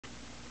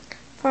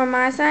For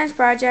my science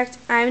project,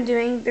 I'm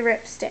doing the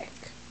Ripstik.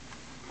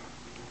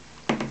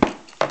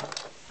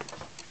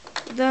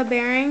 The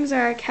bearings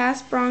are a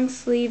cast bronze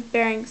sleeve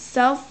bearing,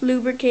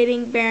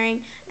 self-lubricating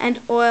bearing, and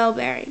oil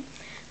bearing.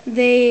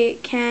 They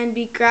can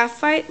be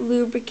graphite,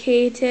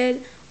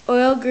 lubricated,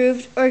 oil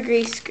grooved, or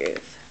grease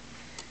grooved.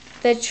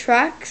 The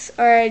trucks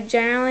are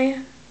generally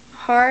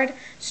hard,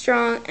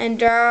 strong, and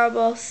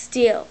durable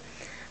steel,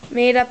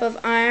 made up of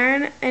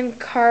iron and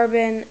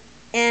carbon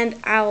and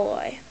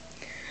alloy.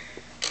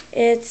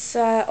 It's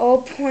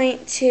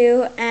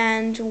 0.2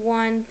 and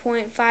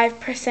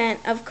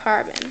 1.5% of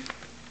carbon.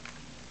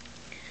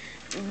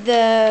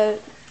 The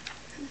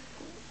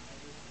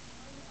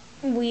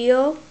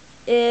wheel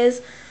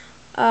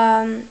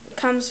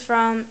comes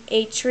from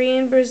a tree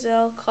in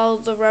Brazil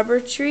called the rubber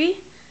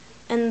tree,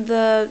 and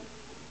the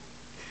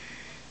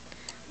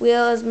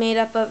wheel is made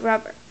up of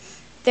rubber.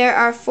 There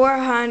are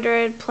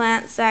 400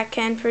 plants that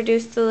can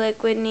produce the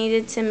liquid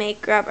needed to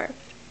make rubber.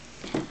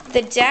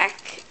 The deck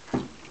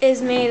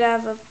is made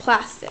of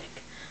plastic.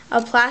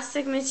 A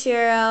plastic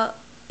material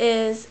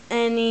is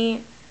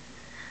any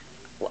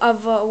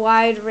of a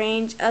wide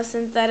range of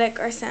synthetic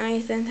or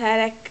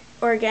semi-synthetic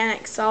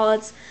organic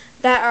solids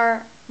that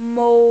are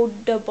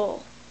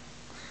moldable.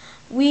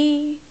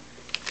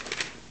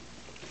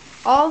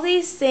 All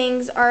these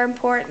things are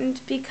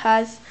important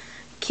because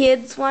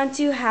kids want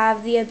to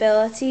have the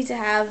ability to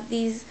have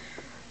these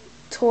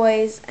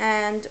toys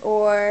and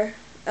or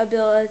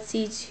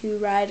ability to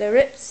ride a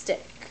Ripstik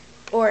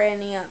or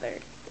any other.